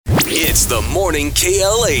It's the Morning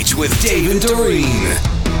KLH with Dave and Doreen.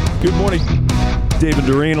 Good morning, Dave and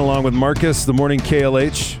Doreen, along with Marcus, the Morning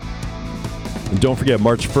KLH. And don't forget,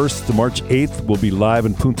 March 1st to March 8th, we'll be live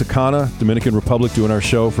in Punta Cana, Dominican Republic, doing our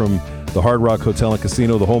show from the Hard Rock Hotel and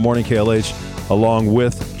Casino, the whole Morning KLH, along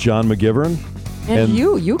with John McGivern. And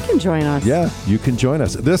you can join us. Yeah, you can join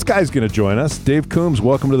us. This guy's going to join us. Dave Coombs,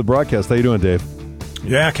 welcome to the broadcast. How you doing, Dave?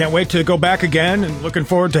 Yeah, can't wait to go back again and looking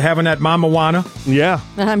forward to having that Mama Wana. Yeah.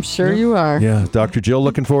 I'm sure you are. Yeah, Dr. Jill,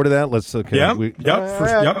 looking forward to that. Let's, okay.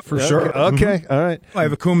 For sure. Okay, all right. I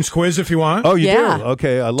have a Coombs quiz if you want. Oh, you Yeah. do?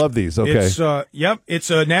 Okay, I love these. Okay. It's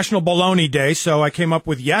a National Bologna Day, so I came up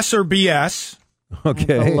with yes or BS. Okay.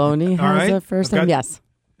 Baloney All has right. a first name. Yes.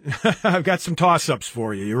 I've got some toss-ups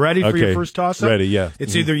for you. You ready for your first toss-up? Ready, yeah.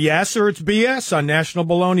 It's either yes or it's BS on National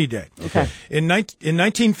Bologna Day. Okay. In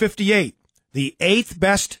 1958, the 8th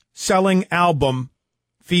best-selling album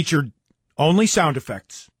featured only sound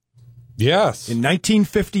effects. Yes. In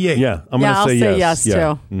 1958. Yeah, I'm going to I'll say say yes. yes,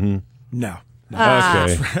 Yeah. too. No.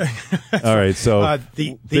 Okay. All right, so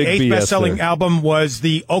The big 8th BS best-selling there. album was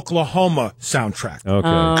the Oklahoma soundtrack.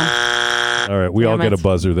 Okay. All right, we all Damn get a it.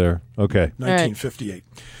 buzzer there. Okay. 1958.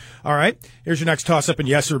 All right. Here's your next toss-up in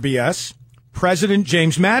yes or BS. President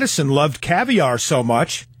James Madison loved caviar so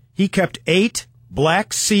much, he kept 8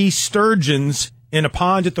 Black Sea sturgeons in a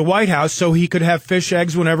pond at the White House so he could have fish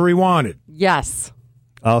eggs whenever he wanted. Yes.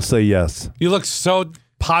 I'll say yes. You look so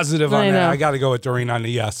positive on I that. know. I got to go with Doreen on the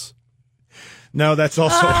yes. No, that's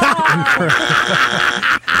also incorrect.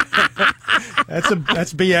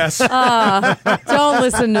 That's BS. Don't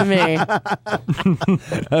listen to me.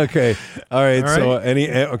 Okay. All right. All So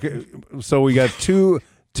right. so we got two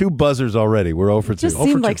buzzers already. We're 0 for 2. Just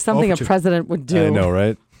seemed like something a 2. president would do. I know,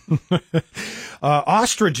 right?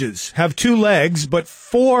 Ostriches have 2 legs but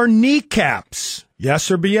 4 kneecaps. Yes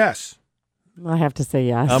or BS? I have to say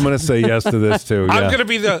yes. I'm going to say yes to this too. Yeah. I'm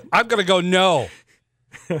going to go no.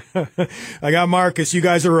 I got Marcus. You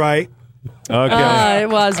guys are right. Okay. It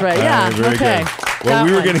was right. All Yeah. right, very Okay. good. Well, That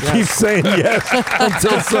we were one. going to keep saying yes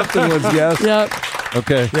until something was yes. Yep.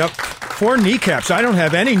 Okay. Yep. 4 kneecaps. I don't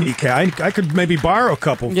have any kneecap. I could maybe borrow a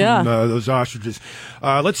couple from Yeah. those ostriches.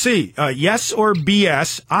 Let's see. Yes or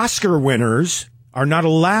BS, Oscar winners are not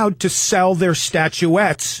allowed to sell their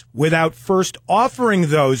statuettes without first offering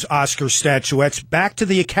those Oscar statuettes back to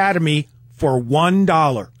the Academy for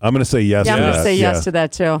 $1. I'm going to say yes Yeah, I'm to going to that. say yes to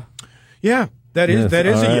that, too. Yeah, that is Yes, a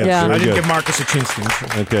all right. yes. Yeah. I Very didn't good. give Marcus a chance to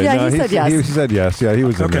answer. Okay. Yeah, no, he said yes. He said yes. Yeah, he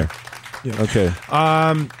was in Okay. there. Yeah.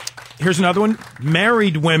 Okay. Here's another one.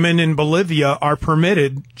 Married women in Bolivia are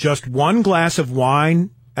permitted just 1 glass of wine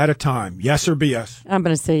at a time. Yes or BS? I'm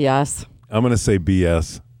going to say yes. I'm going to say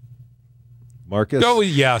BS. Marcus? Go with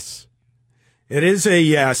yes. It is a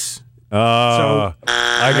yes. I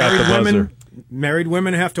got the buzzer. Married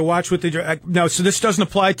women have to watch what they do. No, so this doesn't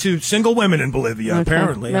apply to single women in Bolivia, Okay.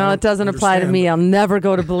 apparently. No, I it doesn't apply to understand. me. I'll never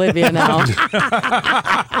go to Bolivia now.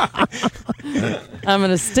 I'm going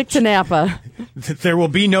to stick to Napa. There will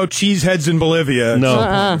be no cheeseheads in Bolivia.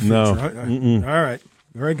 No. No. All right.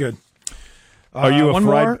 Very good. Are you a one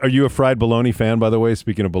fried? more? Are you a fried bologna fan? By the way,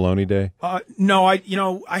 speaking of bologna day, No,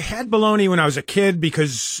 I had bologna when I was a kid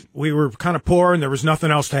because we were kind of poor and there was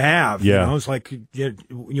nothing else to have. Yeah. You know, it's like,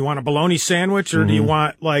 you want a bologna sandwich or do you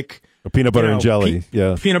want like a peanut butter and jelly.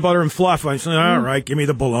 Yeah. peanut butter and fluff? I said, all right, give me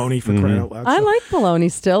the bologna for crying out loud. I So- like bologna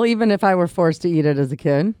still, even if I were forced to eat it as a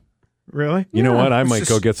kid. Really? You know Yeah. what? I might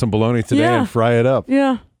go get some bologna today Yeah. and fry it up.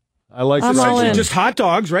 Yeah. I like I'm to all see- in. Just hot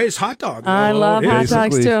dogs, right? It's hot dog. I love it hot is,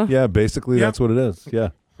 dogs. Basically, too. yeah. Basically, Yeah. that's what it is. Yeah.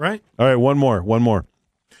 right? All right. One more.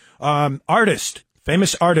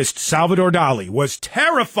 Famous artist Salvador Dali was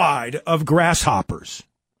terrified of grasshoppers.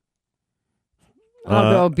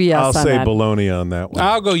 I'll go BS I'll on say that. bologna on that one.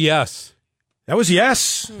 I'll go yes. That was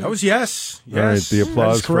yes. That was yes. Yes. All right, the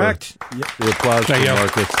applause That's correct. The applause for Thank you.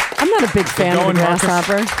 Marcus. I'm not a big fan of the going, Marcus.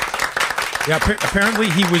 grasshopper. Yeah, apparently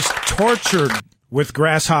he was tortured with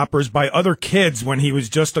grasshoppers by other kids when he was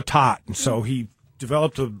just a tot, and so he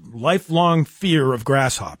developed a lifelong fear of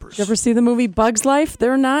grasshoppers. You ever see the movie Bug's Life?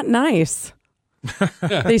 They're not nice.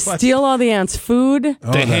 They steal all the ants' food.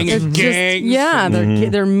 They hang They're in just- gangs. yeah,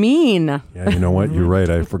 they're mean. Yeah, you know what? You're right.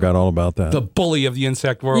 I forgot all about that. The bully of the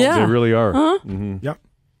insect world. Yeah. They really are. Yep.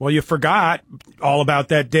 Well, you forgot all about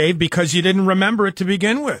that, Dave, because you didn't remember it to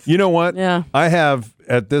begin with. You know what? Yeah. I have,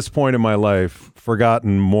 at this point in my life,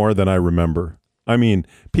 forgotten more than I remember. I mean,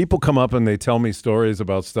 people come up and they tell me stories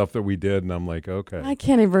about stuff that we did, and I'm like, okay. I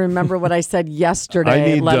can't even remember what I said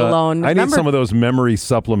yesterday, let alone. I need remember- some of those memory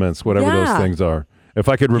supplements, whatever those Yeah. things are. If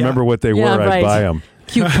I could remember what they were, I'd right. buy them.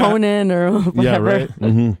 cute Conan or whatever. Yeah, right.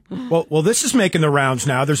 Mm-hmm. Well, this is making the rounds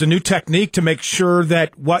now. There's a new technique to make sure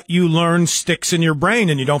that what you learn sticks in your brain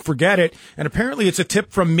and you don't forget it. And apparently it's a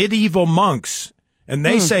tip from medieval monks. And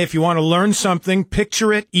they say if you want to learn something,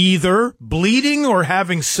 picture it either bleeding or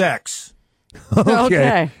having sex.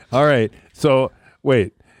 Okay. All right. So,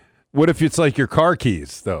 wait. What if it's like your car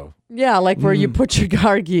keys, though? Yeah, like where you put your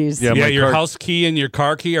car keys. Yeah, Yeah, my your car- house key and your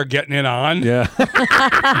car key are getting it on. Yeah.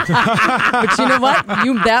 But you know what?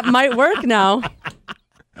 That might work now.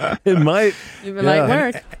 It might. It might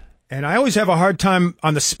work. And I always have a hard time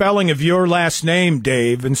on the spelling of your last name,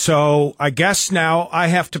 Dave. And so I guess now I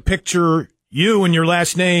have to picture you and your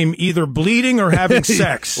last name either bleeding or having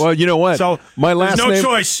sex. Well, you know what? So my last there's no name,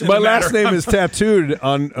 choice in My the last matter. name is tattooed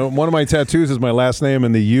on one of my tattoos is my last name,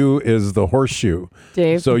 and the U is the horseshoe.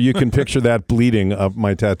 Dave. So you can picture that bleeding of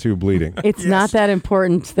my tattoo bleeding. It's not that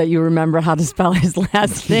important that you remember how to spell his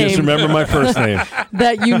last name. Just remember my first name.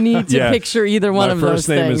 That you need to Yeah. picture either one My of those first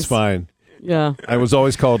name things. is fine. Yeah. I was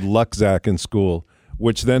always called Luckzak in school,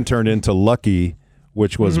 which then turned into Lucky,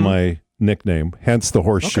 which was my nickname. Hence the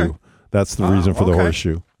horseshoe. Okay. That's the reason for the okay.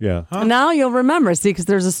 horseshoe. Yeah. And now you'll remember, see, because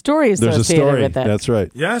there's a story associated There's a story. with it. That's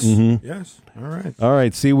right. Yes. Yes. All right. All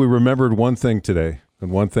right. See, we remembered one thing today,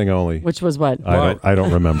 and one thing only. Which was what? I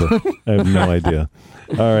don't remember. I have no idea.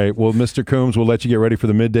 All right. Well, Mr. Coombs, we'll let you get ready for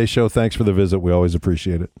the midday show. Thanks for the visit. We always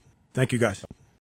appreciate it. Thank you, guys.